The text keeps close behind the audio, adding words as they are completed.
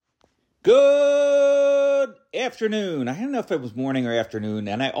Good afternoon. I don't know if it was morning or afternoon,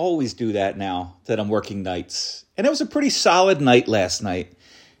 and I always do that now that I'm working nights. And it was a pretty solid night last night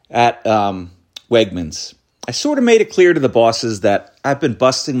at Wegmans. I sort of made it clear to the bosses that I've been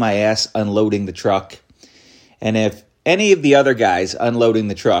busting my ass unloading the truck. And if any of the other guys unloading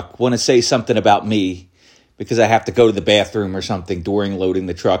the truck want to say something about me because I have to go to the bathroom or something during loading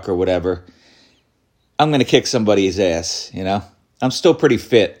the truck or whatever, I'm going to kick somebody's ass, you know? I'm still pretty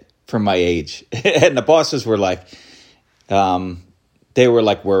fit for my age. And the bosses were like, they were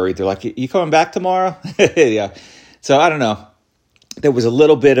like worried. They're like, you coming back tomorrow? Yeah. So I don't know. There was a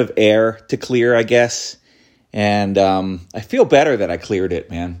little bit of air to clear, I guess. And I feel better that I cleared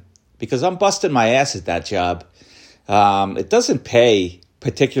it, man, because I'm busting my ass at that job. It doesn't pay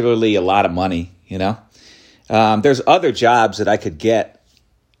particularly a lot of money, you know. There's other jobs that I could get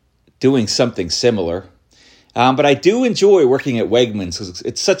doing something similar. But I do enjoy working at Wegmans because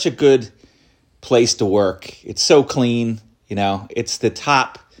it's such a good place to work. It's so clean, you know. It's the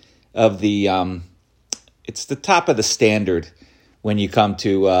top of the standard when you come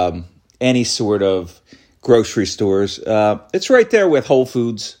to any sort of grocery stores. It's right there with Whole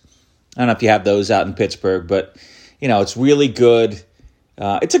Foods. I don't know if you have those out in Pittsburgh, but you know it's really good.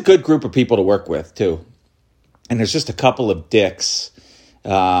 It's a good group of people to work with too. And there's just a couple of dicks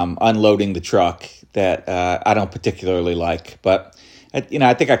unloading the truck that I don't particularly like. But, you know,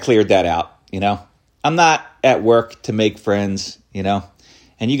 I think I cleared that out, you know. I'm not at work to make friends, you know.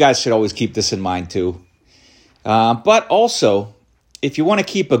 And you guys should always keep this in mind, too. But also, if you want to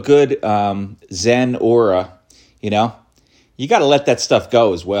keep a good Zen aura, you know, you got to let that stuff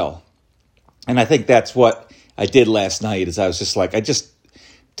go as well. And I think that's what I did last night is I was just like, I just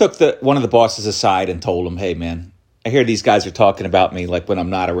took one of the bosses aside and told him, hey, man, I hear these guys are talking about me like when I'm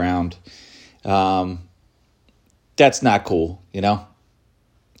not around. That's not cool, you know?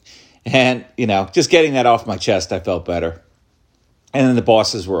 And, you know, just getting that off my chest, I felt better. And then the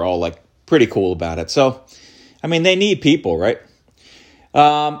bosses were all like pretty cool about it. So, I mean, they need people, right?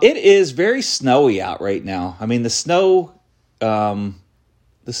 It is very snowy out right now. I mean, the snow, I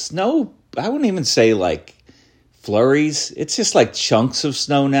wouldn't even say like flurries. It's just like chunks of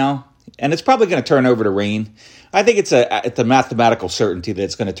snow now. And it's probably going to turn over to rain. I think it's a mathematical certainty that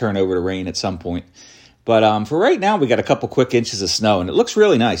it's going to turn over to rain at some point. But for right now, we got a couple quick inches of snow, and it looks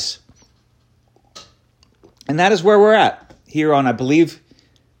really nice. And that is where we're at here on, I believe,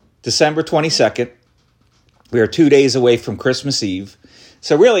 December 22nd. We are 2 days away from Christmas Eve.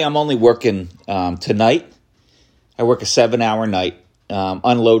 So really, I'm only working tonight. I work a 7-hour night,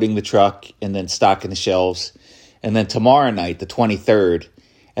 unloading the truck and then stocking the shelves. And then tomorrow night, the 23rd,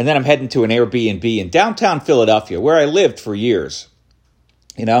 and then I'm heading to an Airbnb in downtown Philadelphia, where I lived for years.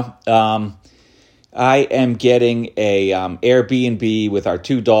 You know, I am getting a Airbnb with our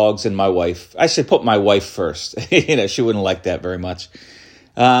 2 dogs and my wife. I should put my wife first. You know, she wouldn't like that very much.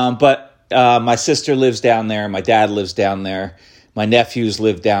 But my sister lives down there. My dad lives down there. My nephews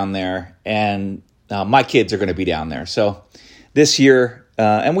live down there. And my kids are going to be down there. So this year,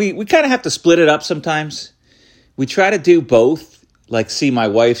 and we kind of have to split it up sometimes. We try to do both. Like see my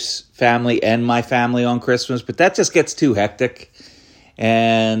wife's family and my family on Christmas, but that just gets too hectic.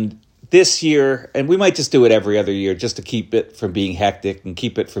 And this year, and we might just do it every other year just to keep it from being hectic and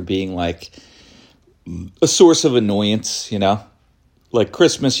keep it from being like a source of annoyance, you know? Like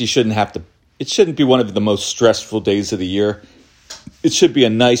Christmas, it shouldn't be one of the most stressful days of the year. It should be a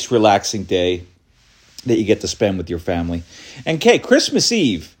nice, relaxing day that you get to spend with your family. And okay, Christmas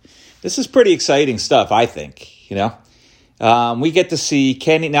Eve, this is pretty exciting stuff, I think, you know? We get to see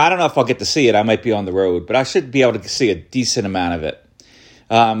Kenny. Now, I don't know if I'll get to see it. I might be on the road, but I should be able to see a decent amount of it.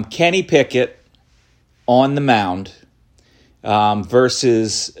 Kenny Pickett on the mound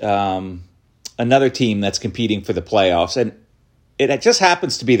versus another team that's competing for the playoffs. And it just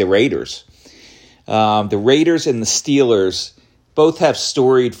happens to be the Raiders. The Raiders and the Steelers both have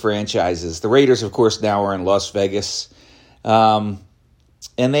storied franchises. The Raiders, of course, now are in Las Vegas. And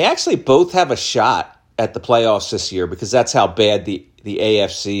they actually both have a shot at the playoffs this year because that's how bad the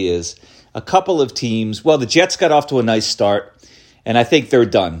AFC is. A couple of teams, well, the Jets got off to a nice start, and I think they're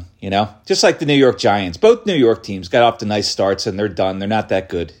done, you know? Just like the New York Giants. Both New York teams got off to nice starts, and they're done. They're not that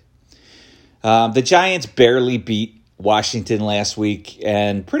good. The Giants barely beat Washington last week,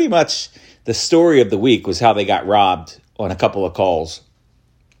 and pretty much the story of the week was how they got robbed on a couple of calls.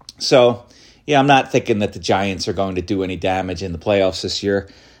 So, yeah, I'm not thinking that the Giants are going to do any damage in the playoffs this year.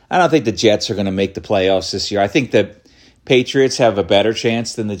 I don't think the Jets are going to make the playoffs this year. I think the Patriots have a better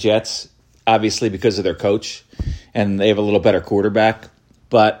chance than the Jets, obviously because of their coach, and they have a little better quarterback.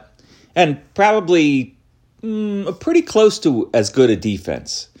 And probably pretty close to as good a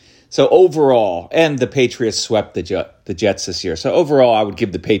defense. So overall, and the Patriots swept the Jets this year. So overall, I would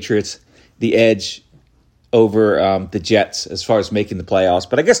give the Patriots the edge over the Jets as far as making the playoffs.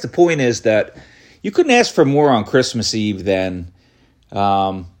 But I guess the point is that you couldn't ask for more on Christmas Eve than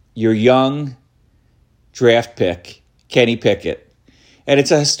your young draft pick, Kenny Pickett. And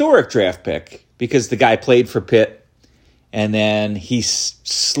it's a historic draft pick because the guy played for Pitt, and then he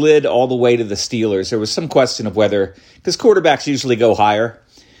slid all the way to the Steelers. There was some question of whether, because quarterbacks usually go higher,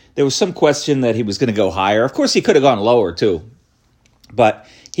 there was some question that he was going to go higher. Of course, he could have gone lower too, but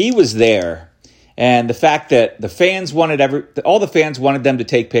he was there. And the fact that the fans all the fans wanted them to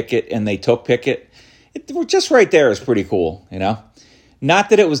take Pickett, and they took Pickett, just right there is pretty cool, you know? Not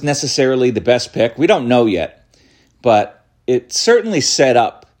that it was necessarily the best pick. We don't know yet, but it certainly set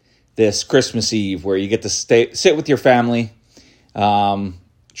up this Christmas Eve where you get to sit with your family,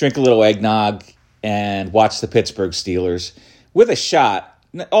 drink a little eggnog, and watch the Pittsburgh Steelers with a shot,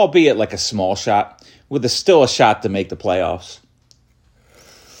 albeit like a small shot, with still a shot to make the playoffs.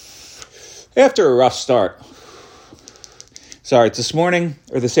 After a rough start. Sorry,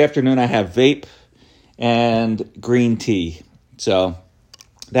 this afternoon I have vape and green tea. So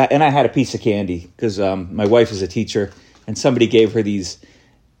that, and I had a piece of candy because my wife is a teacher, and somebody gave her these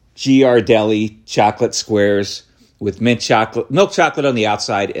Ghirardelli chocolate squares with milk chocolate on the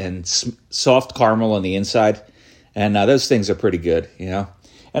outside and soft caramel on the inside. And those things are pretty good, you know.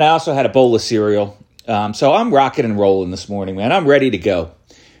 And I also had a bowl of cereal. So I'm rocking and rolling this morning, man. I'm ready to go.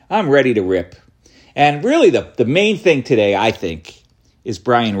 I'm ready to rip. And really the main thing today, I think, is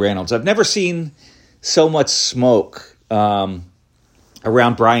Bryan Reynolds. I've never seen so much smoke around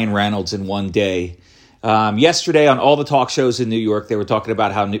Bryan Reynolds in one day. Yesterday on all the talk shows in New York, they were talking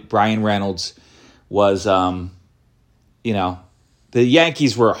about how Bryan Reynolds was, the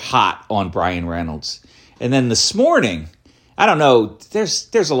Yankees were hot on Bryan Reynolds. And then this morning, I don't know,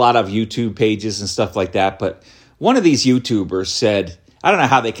 there's a lot of YouTube pages and stuff like that, but one of these YouTubers said, I don't know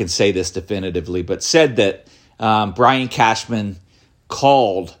how they can say this definitively, but said that Brian Cashman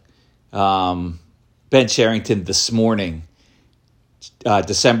called Ben Cherington this morning,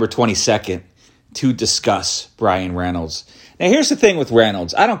 December 22nd, to discuss Bryan Reynolds. Now, here's the thing with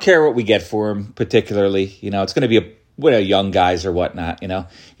Reynolds. I don't care what we get for him particularly. You know, it's going to be young guys or whatnot, you know.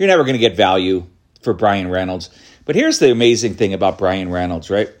 You're never going to get value for Bryan Reynolds. But here's the amazing thing about Bryan Reynolds,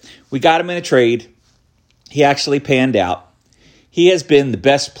 right? We got him in a trade. He actually panned out. He has been the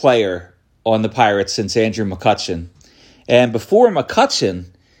best player on the Pirates since Andrew McCutchen. And before McCutchen,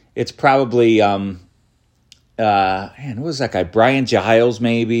 it's probably, who was that guy? Brian Giles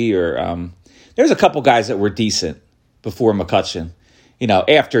maybe? Or there's a couple guys that were decent before McCutchen. You know,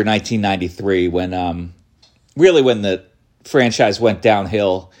 after 1993 when the franchise went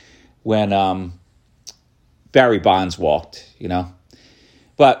downhill when Barry Bonds walked, you know.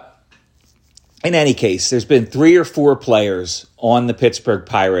 But in any case, there's been 3 or 4 players on the Pittsburgh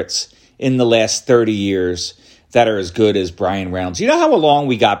Pirates in the last 30 years that are as good as Bryan Reynolds. You know how long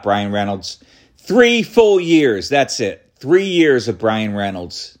we got Bryan Reynolds? 3 full years. That's it. 3 years of Bryan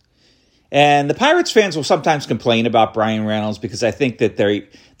Reynolds. And the Pirates fans will sometimes complain about Bryan Reynolds because I think that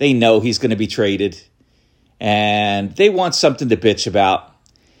they know he's going to be traded. And they want something to bitch about.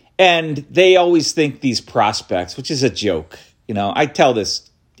 And they always think these prospects, which is a joke. You know, I tell this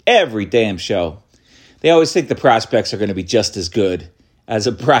every damn show. They always think the prospects are going to be just as good as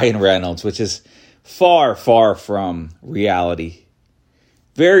a Bryan Reynolds, which is far, far from reality.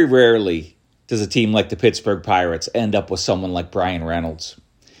 Very rarely does a team like the Pittsburgh Pirates end up with someone like Bryan Reynolds.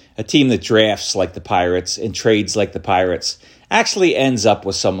 A team that drafts like the Pirates and trades like the Pirates actually ends up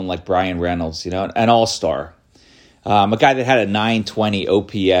with someone like Bryan Reynolds, you know, an all-star. A guy that had a 920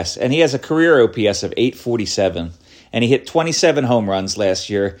 OPS, and he has a career OPS of 847. And he hit 27 home runs last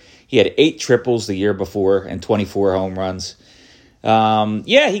year. He had 8 triples the year before and 24 home runs.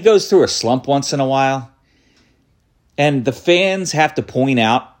 He goes through a slump once in a while. And the fans have to point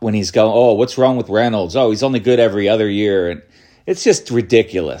out when he's going, oh, what's wrong with Reynolds? Oh, he's only good every other year. And it's just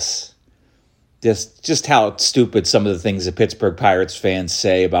ridiculous. Just how stupid some of the things the Pittsburgh Pirates fans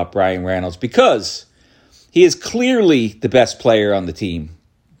say about Bryan Reynolds. Because he is clearly the best player on the team.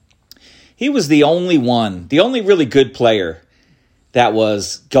 He was the only really good player that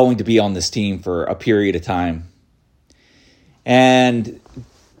was going to be on this team for a period of time. And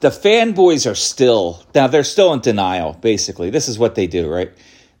the fanboys they're still in denial, basically. This is what they do, right?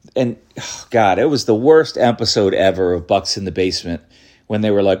 And, God, it was the worst episode ever of Bucks in the Basement when they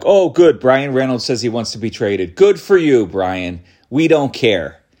were like, oh, good, Bryan Reynolds says he wants to be traded. Good for you, Bryan. We don't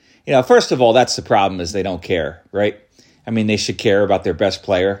care. You know, first of all, that's the problem is they don't care, right? I mean, they should care about their best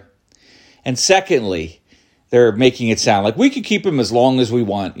player. And secondly, they're making it sound like we could keep him as long as we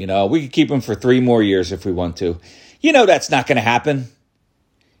want. We could keep him for 3 more years if we want to. That's not going to happen.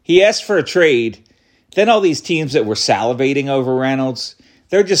 He asked for a trade. Then all these teams that were salivating over Reynolds,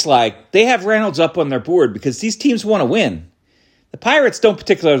 they're just like, they have Reynolds up on their board because these teams want to win. The Pirates don't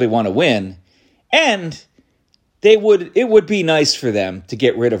particularly want to win, and it would be nice for them to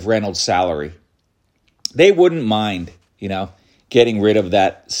get rid of Reynolds' salary. They wouldn't mind, getting rid of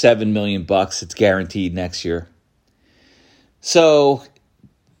that $7 million it's guaranteed next year. So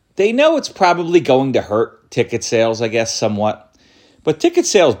they know it's probably going to hurt ticket sales, I guess, somewhat. But ticket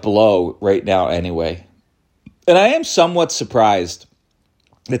sales blow right now anyway. And I am somewhat surprised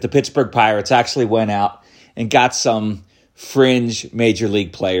that the Pittsburgh Pirates actually went out and got some fringe major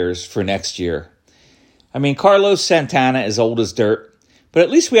league players for next year. I mean, Carlos Santana is old as dirt, but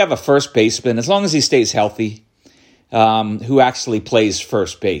at least we have a first baseman, as long as he stays healthy, who actually plays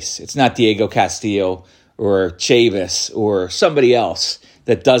first base. It's not Diego Castillo or Chavis or somebody else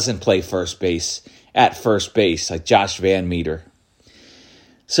that doesn't play first base at first base, like Josh Van Meter.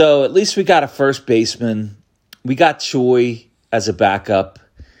 So at least we got a first baseman. We got Choi as a backup.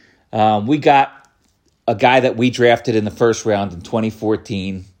 We got a guy that we drafted in the first round in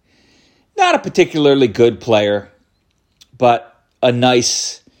 2014. Not a particularly good player, but a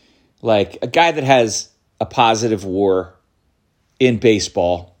nice, a guy that has a positive WAR in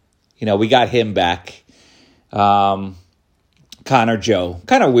baseball. We got him back. Connor Joe.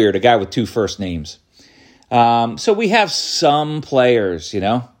 Kind of weird, a guy with 2 first names. So we have some players,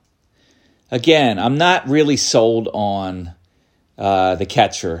 Again, I'm not really sold on the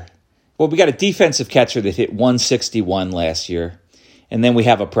catcher. Well, we got a defensive catcher that hit 161 last year, and then we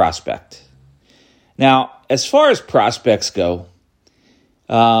have a prospect. Now, as far as prospects go,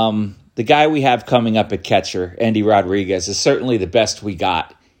 the guy we have coming up at catcher, Andy Rodriguez, is certainly the best we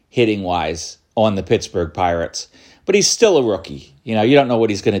got hitting-wise on the Pittsburgh Pirates. But he's still a rookie. You don't know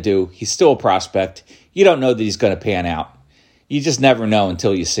what he's going to do. He's still a prospect. You don't know that he's going to pan out. You just never know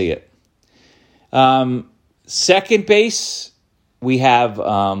until you see it. Second base, we have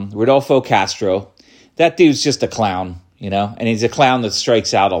Rodolfo Castro. That dude's just a clown, and he's a clown that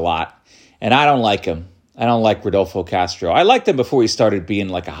strikes out a lot. And I don't like him. I don't like Rodolfo Castro. I liked him before he started being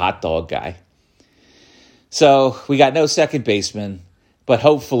like a hot dog guy. So we got no second baseman, but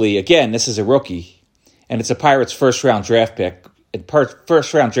hopefully, again, this is a rookie, and it's a Pirates first-round draft pick. And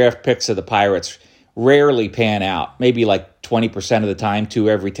first-round draft picks of the Pirates rarely pan out. Maybe like 20% of the time, 2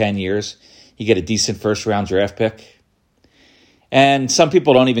 every 10 years, you get a decent first-round draft pick. And some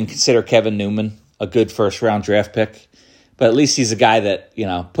people don't even consider Kevin Newman a good first-round draft pick. But at least he's a guy that,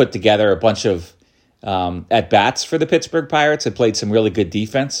 put together a bunch of at-bats for the Pittsburgh Pirates and played some really good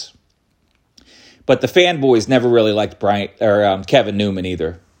defense. But the fanboys never really liked Kevin Newman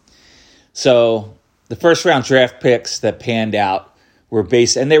either. So the first-round draft picks that panned out were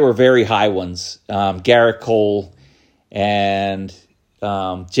and they were very high ones. Garrett Cole and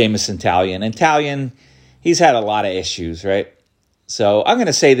Jameson Taillon. And Taillon, he's had a lot of issues, right? So I'm going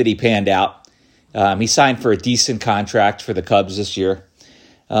to say that he panned out. He signed for a decent contract for the Cubs this year.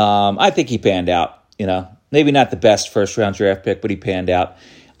 I think he panned out, Maybe not the best first-round draft pick, but he panned out.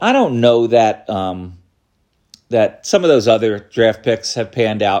 I don't know that that some of those other draft picks have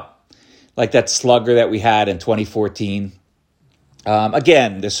panned out, like that slugger that we had in 2014.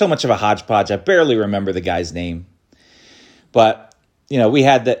 Again, there's so much of a hodgepodge. I barely remember the guy's name. But, we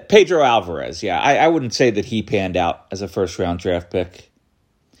had that Pedro Alvarez. Yeah, I wouldn't say that he panned out as a first-round draft pick.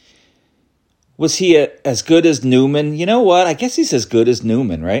 Was he as good as Newman? You know what? I guess he's as good as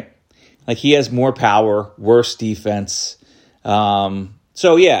Newman, right? Like, he has more power, worse defense.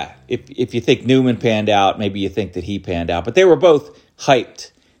 So, yeah, if you think Newman panned out, maybe you think that he panned out. But they were both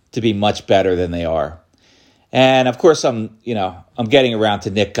hyped to be much better than they are. And, of course, I'm getting around to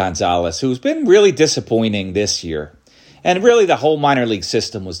Nick Gonzalez, who's been really disappointing this year. And really the whole minor league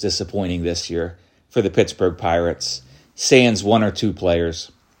system was disappointing this year for the Pittsburgh Pirates, sans 1 or 2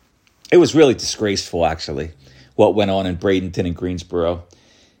 players. It was really disgraceful, actually, what went on in Bradenton and Greensboro.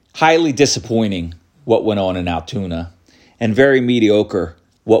 Highly disappointing what went on in Altoona, and very mediocre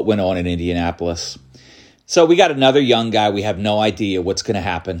what went on in Indianapolis. So we got another young guy. We have no idea what's going to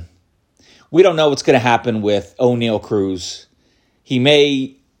happen. We don't know what's going to happen with O'Neal Cruz. He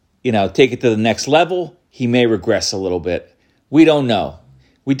may, take it to the next level. He may regress a little bit. We don't know.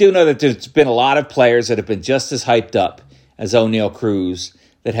 We do know that there's been a lot of players that have been just as hyped up as O'Neal Cruz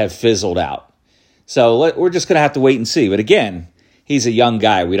that have fizzled out. So we're just going to have to wait and see. But again, he's a young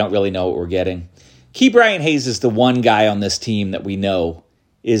guy. We don't really know what we're getting. Ke'Bryan Hayes is the one guy on this team that we know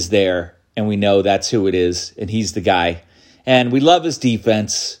is there, and we know that's who it is, and he's the guy. And we love his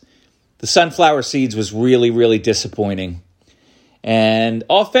defense. The sunflower seeds was really, really disappointing. And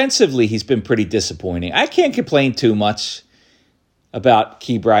offensively, he's been pretty disappointing. I can't complain too much about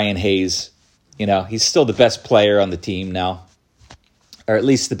Ke'Bryan Hayes. He's still the best player on the team now, or at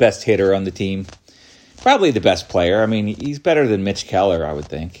least the best hitter on the team. Probably the best player. I mean, he's better than Mitch Keller, I would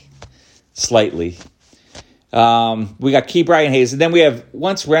think, slightly. We got Ke'Bryan Hayes, and then we have,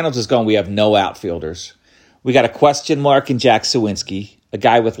 once Reynolds is gone, we have no outfielders. We got a question mark in Jack Sawinski, a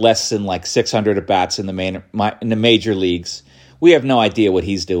guy with less than like 600 at-bats in the major leagues. We have no idea what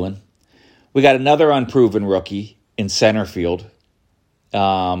he's doing. We got another unproven rookie in center field,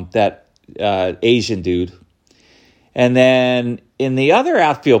 that Asian dude. And then in the other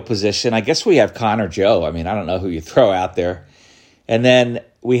outfield position, I guess we have Connor Joe. I mean, I don't know who you throw out there. And then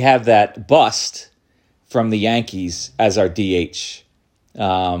we have that bust from the Yankees as our DH.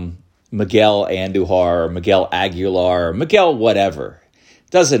 Miguel Andujar, or Miguel Aguilar, or Miguel whatever.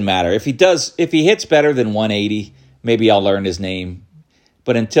 Doesn't matter. If he hits better than 180, maybe I'll learn his name.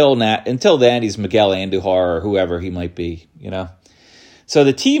 But until then, he's Miguel Andujar or whoever he might be, So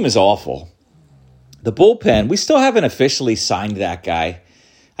the team is awful. The bullpen, we still haven't officially signed that guy.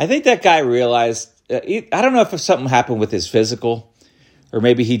 I think that guy realized, I don't know if something happened with his physical, or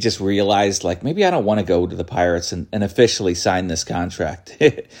maybe he just realized, like, maybe I don't want to go to the Pirates and officially sign this contract.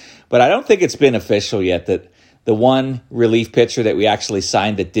 But I don't think it's been official yet that the one relief pitcher that we actually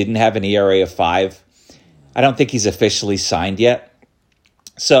signed that didn't have an ERA of 5, I don't think he's officially signed yet.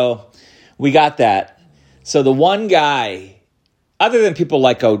 So we got that. So the one guy, other than people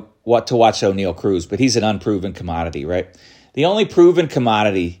like to watch O'Neal Cruz, but he's an unproven commodity, right? The only proven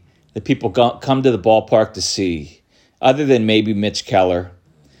commodity that people come to the ballpark to see, other than maybe Mitch Keller,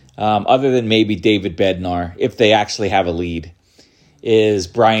 other than maybe David Bednar, if they actually have a lead, is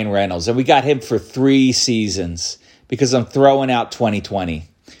Bryan Reynolds. And we got him for 3 seasons because I'm throwing out 2020,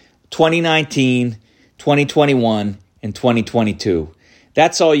 2019, 2021, and 2022.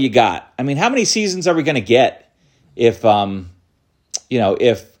 That's all you got. I mean, how many seasons are we going to get if O'Neal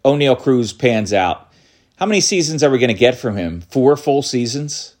Cruz pans out? How many seasons are we going to get from him? 4 full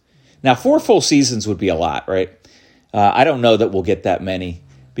seasons? Now, 4 full seasons would be a lot, right? I don't know that we'll get that many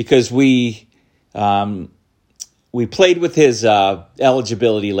because we played with his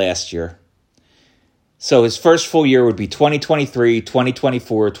eligibility last year. So his first full year would be 2023,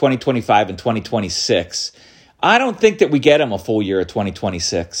 2024, 2025, and 2026. I don't think that we get him a full year of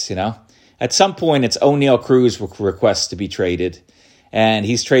 2026, At some point, it's O'Neal Cruz requests to be traded, and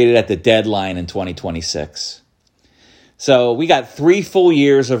he's traded at the deadline in 2026. So we got 3 full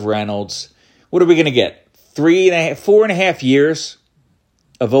years of Reynolds. What are we going to get? 4.5 years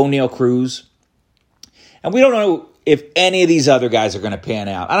of O'Neal Cruz. And we don't know if any of these other guys are going to pan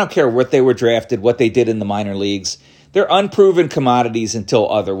out. I don't care what they were drafted, what they did in the minor leagues. They're unproven commodities until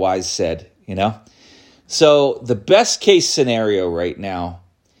otherwise said, So the best case scenario right now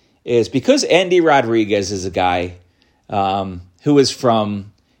is because Andy Rodriguez is a guy who is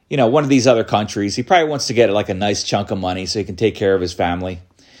from, one of these other countries. He probably wants to get like a nice chunk of money so he can take care of his family.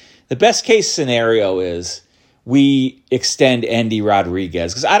 The best case scenario is we extend Andy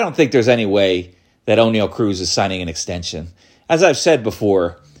Rodriguez because I don't think there's any way that O'Neal Cruz is signing an extension. As I've said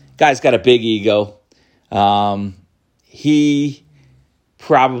before, guy's got a big ego. He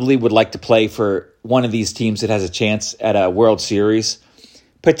probably would like to play for one of these teams that has a chance at a World Series,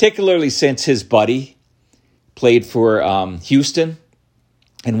 particularly since his buddy played for Houston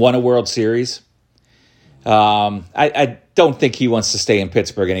and won a World Series. I don't think he wants to stay in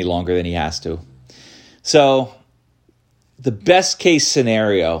Pittsburgh any longer than he has to. So the best case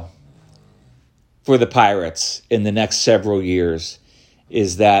scenario for the Pirates in the next several years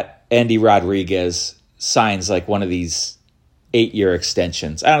is that Andy Rodriguez signs like one of these 8-year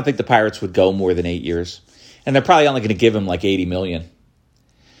extensions. I don't think the Pirates would go more than 8 years. And they're probably only going to give him like $80 million.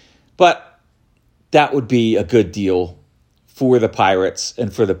 But that would be a good deal for the Pirates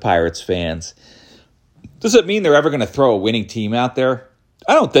and for the Pirates fans. Does it mean they're ever going to throw a winning team out there?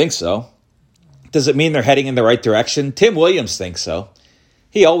 I don't think so. Does it mean they're heading in the right direction? Tim Williams thinks so.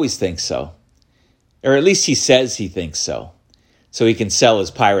 He always thinks so. Or at least he says he thinks so. So he can sell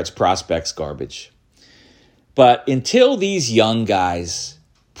his Pirates prospects garbage. But until these young guys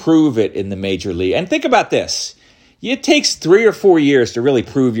prove it in the major league, and think about this. It takes 3 or 4 years to really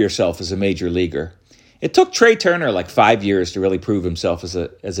prove yourself as a major leaguer. It took Trey Turner like 5 years to really prove himself as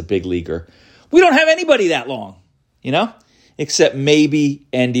a big leaguer. We don't have anybody that long, except maybe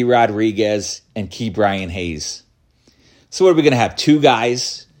Andy Rodriguez and Ke'Bryan Hayes. So what are we going to have? 2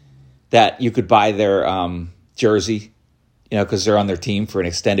 guys that you could buy their jersey, because they're on their team for an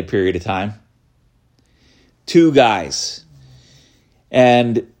extended period of time? 2 guys.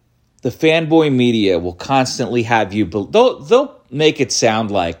 And the fanboy media will constantly have you, they'll make it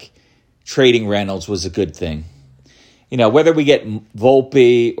sound like trading Reynolds was a good thing. You know, whether we get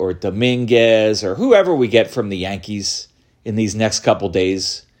Volpe or Dominguez or whoever we get from the Yankees in these next couple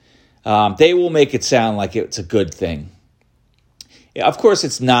days, they will make it sound like it's a good thing. Of course,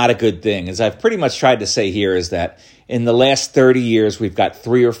 it's not a good thing. As I've pretty much tried to say here is that in the last 30 years, we've got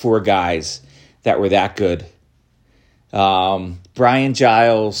 3 or 4 guys that were that good. Brian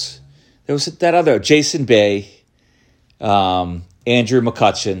Giles, there was that other, Jason Bay, Andrew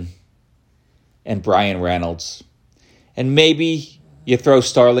McCutchen, and Brian Reynolds. And maybe you throw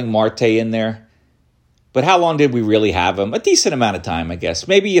Starling Marte in there. But how long did we really have him? A decent amount of time, I guess.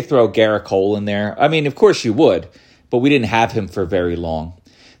 Maybe you throw Garrett Cole in there. I mean, of course you would, but we didn't have him for very long.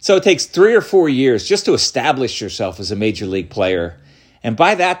 So it takes 3 or 4 years just to establish yourself as a major league player. And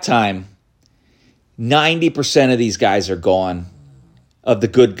by that time, 90% of these guys are gone, of the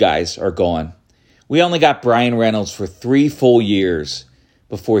good guys are gone. We only got Brian Reynolds for 3 full years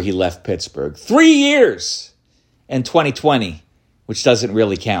before he left Pittsburgh. 3 years in 2020, which doesn't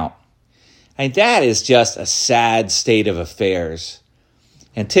really count. And that is just a sad state of affairs.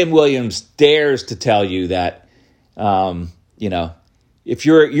 And Tim Williams dares to tell you that, if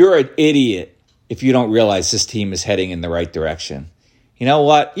you're an idiot if you don't realize this team is heading in the right direction. You know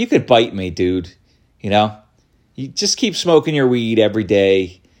what? You could bite me, dude. You just keep smoking your weed every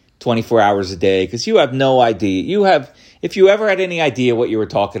day, 24 hours a day, because you have no idea. If you ever had any idea what you were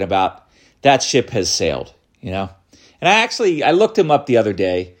talking about, that ship has sailed, And I looked him up the other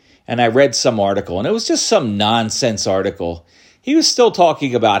day, and I read some article, and it was just some nonsense article. He was still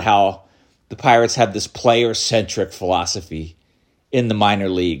talking about how the Pirates have this player-centric philosophy in the minor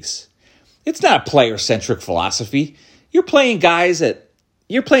leagues. It's not a player-centric philosophy. You're playing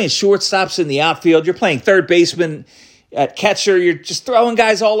shortstops in the outfield. You're playing third baseman at catcher. You're just throwing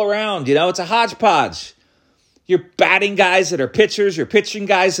guys all around. It's a hodgepodge. You're batting guys that are pitchers. You're pitching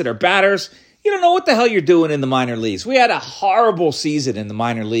guys that are batters. You don't know what the hell you're doing in the minor leagues. We had a horrible season in the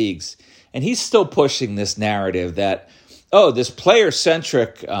minor leagues, and he's still pushing this narrative that, this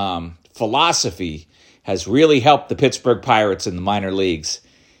player-centric philosophy has really helped the Pittsburgh Pirates in the minor leagues.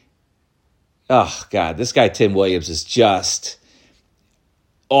 Oh, God, this guy Tim Williams is just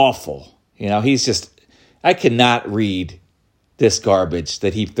awful. I cannot read this garbage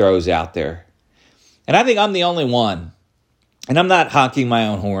that he throws out there. And I think I'm the only one. And I'm not honking my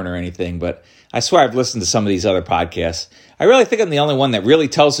own horn or anything, but I swear I've listened to some of these other podcasts. I really think I'm the only one that really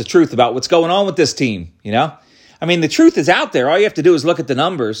tells the truth about what's going on with this team, I mean, the truth is out there. All you have to do is look at the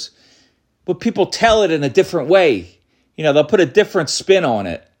numbers. But people tell it in a different way. They'll put a different spin on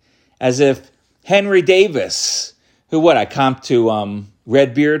it. As if Henry Davis, who I comped to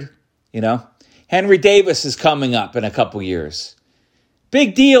Redbeard, Henry Davis is coming up in a couple years.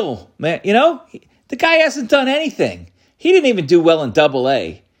 Big deal, man. The guy hasn't done anything. He didn't even do well in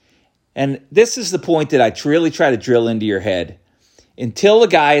Double-A. And this is the point that I really try to drill into your head. Until a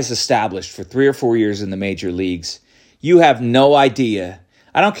guy is established for 3 or 4 years in the major leagues, you have no idea.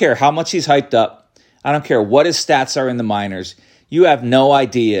 I don't care how much he's hyped up. I don't care what his stats are in the minors. You have no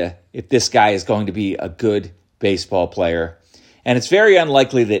idea if this guy is going to be a good baseball player. And it's very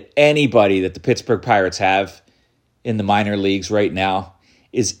unlikely that anybody that the Pittsburgh Pirates have in the minor leagues right now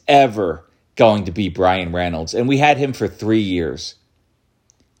is ever going to be Brian Reynolds. And we had him for 3 years.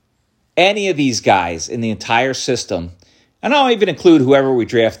 Any of these guys in the entire system, and I'll even include whoever we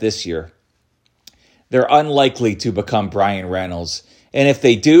draft this year, they're unlikely to become Brian Reynolds. And if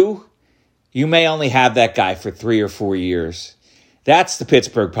they do, you may only have that guy for 3 or 4 years. That's the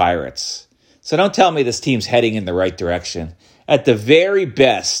Pittsburgh Pirates. So don't tell me this team's heading in the right direction. At the very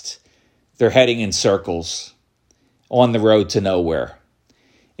best, they're heading in circles on the road to nowhere.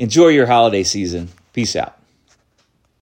 Enjoy your holiday season. Peace out.